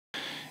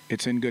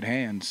it's in good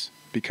hands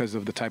because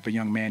of the type of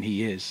young man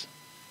he is.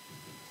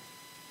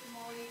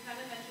 Jamahl, you kind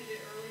of mentioned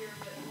it earlier,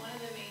 but one of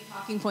the main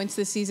talking points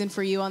this season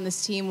for you on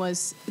this team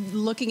was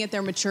looking at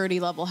their maturity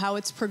level, how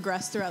it's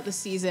progressed throughout the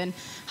season.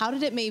 How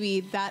did it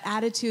maybe, that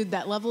attitude,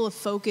 that level of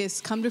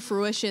focus come to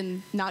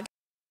fruition, not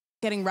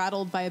getting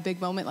rattled by a big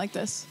moment like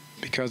this?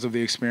 Because of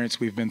the experience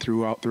we've been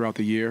throughout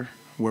the year,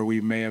 where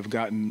we may have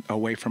gotten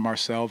away from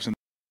ourselves and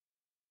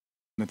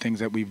the things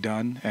that we've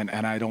done, and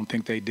I don't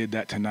think they did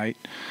that tonight.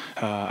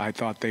 I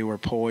thought they were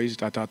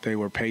poised. I thought they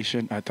were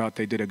patient. I thought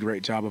they did a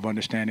great job of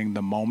understanding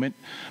the moment,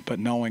 but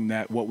knowing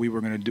that what we were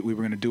going to do, we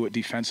were going to do it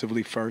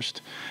defensively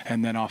first,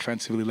 and then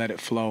offensively let it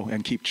flow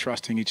and keep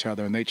trusting each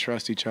other. And they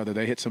trust each other.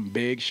 They hit some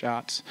big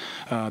shots.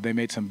 They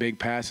made some big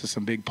passes,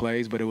 some big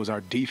plays, but it was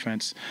our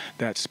defense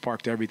that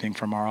sparked everything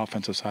from our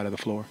offensive side of the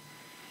floor.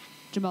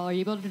 Jamal, are you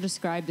able to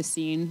describe the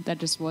scene that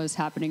just was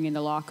happening in the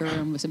locker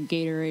room with some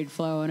Gatorade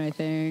flowing, I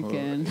think?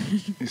 And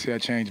you see, I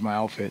changed my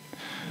outfit.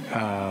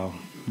 And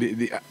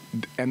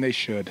they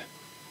should.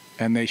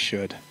 And they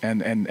should.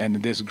 And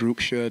this group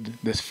should.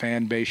 This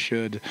fan base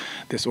should.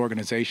 This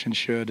organization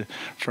should.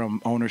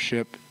 From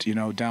ownership,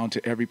 down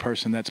to every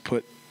person that's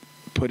put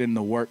in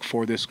the work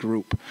for this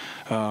group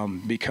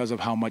because of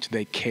how much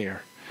they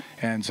care.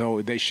 And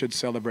so they should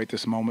celebrate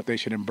this moment. They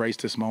should embrace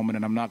this moment.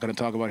 And I'm not going to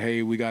talk about,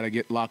 hey, we got to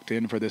get locked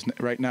in for this.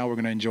 Right now, we're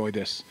going to enjoy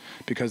this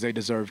because they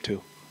deserve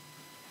to.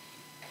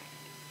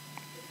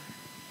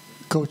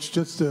 Coach,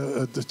 just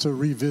to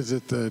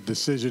revisit the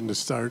decision to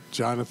start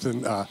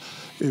Jonathan,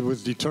 it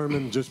was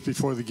determined just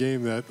before the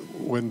game that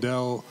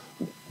Wendell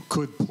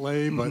could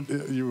play, but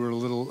you were a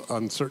little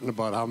uncertain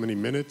about how many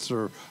minutes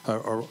or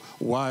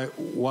why,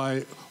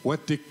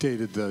 what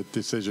dictated the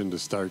decision to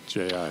start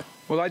J.I.?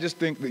 Well, I just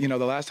think that,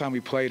 the last time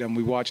we played him,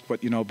 we watched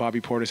what, Bobby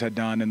Portis had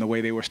done and the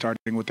way they were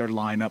starting with their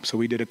lineup. So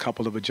we did a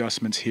couple of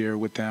adjustments here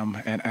with them.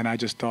 And I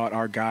just thought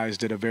our guys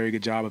did a very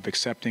good job of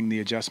accepting the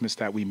adjustments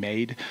that we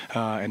made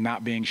and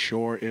not being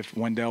sure if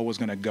Wendell was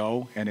going to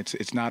go. And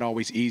it's not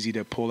always easy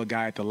to pull a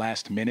guy at the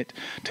last minute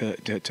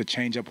to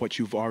change up what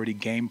you've already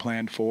game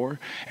planned for.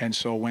 And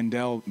so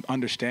Wendell,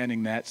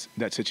 understanding that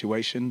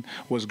situation,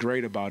 was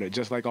great about it.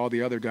 Just like all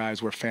the other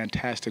guys were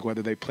fantastic,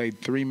 whether they played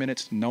 3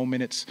 minutes, no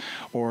minutes,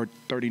 or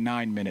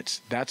 39 minutes.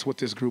 That's what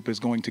this group is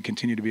going to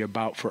continue to be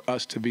about. For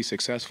us to be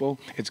successful,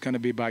 it's going to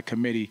be by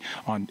committee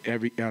on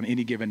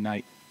any given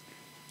night.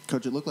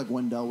 Coach, it looked like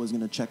Wendell was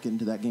going to check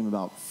into that game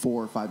about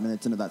 4 or 5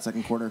 minutes into that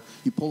second quarter.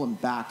 You pull him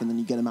back, and then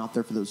you get him out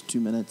there for those 2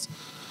 minutes.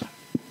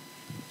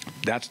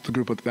 That's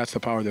the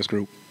power of this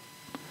group.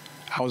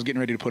 I was getting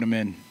ready to put him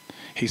in.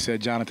 He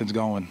said, Jonathan's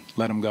going.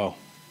 Let him go.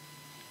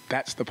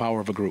 That's the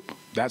power of a group.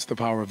 That's the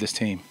power of this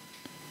team.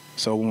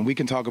 So when we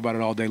can talk about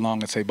it all day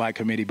long and say by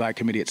committee,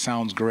 it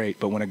sounds great.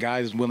 But when a guy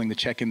is willing to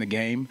check in the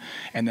game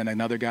and then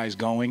another guy's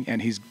going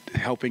and he's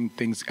helping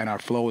things and our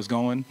flow is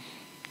going,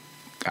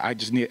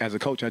 as a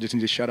coach, I just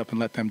need to shut up and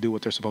let them do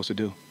what they're supposed to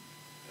do.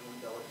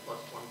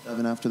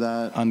 +27 after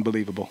that.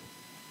 Unbelievable.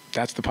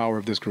 That's the power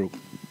of this group.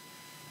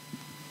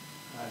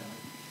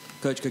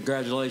 Coach,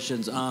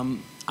 congratulations.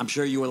 I'm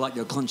sure you would like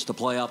to clinch the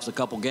playoffs a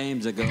couple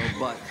games ago,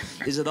 but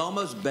is it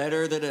almost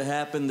better that it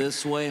happened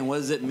this way? And what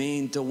does it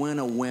mean to win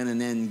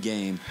and end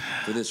game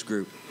for this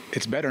group?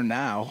 It's better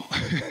now.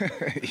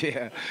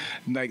 Yeah,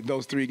 like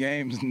those 3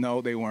 games,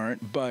 no, they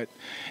weren't. But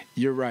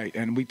you're right,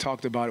 and we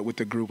talked about it with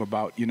the group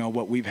about,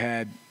 what we've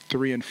had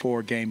 3 and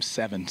 4 game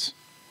 7s.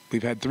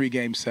 We've had 3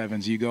 game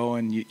 7s. You go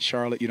in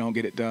Charlotte, you don't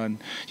get it done.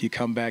 You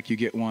come back, you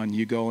get 1.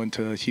 You go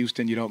into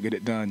Houston, you don't get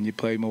it done. You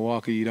play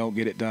Milwaukee, you don't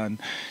get it done.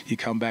 You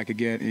come back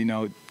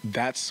again.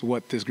 That's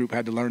what this group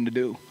had to learn to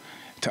do,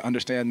 to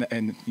understand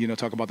and,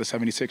 talk about the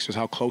 76ers,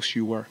 how close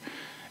you were.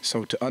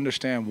 So to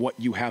understand what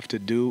you have to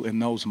do in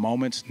those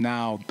moments,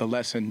 now the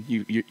lesson,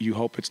 you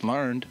hope it's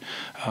learned,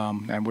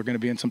 and we're going to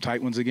be in some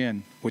tight ones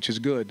again, which is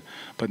good.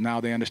 But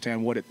now they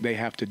understand what they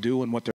have to do and what they're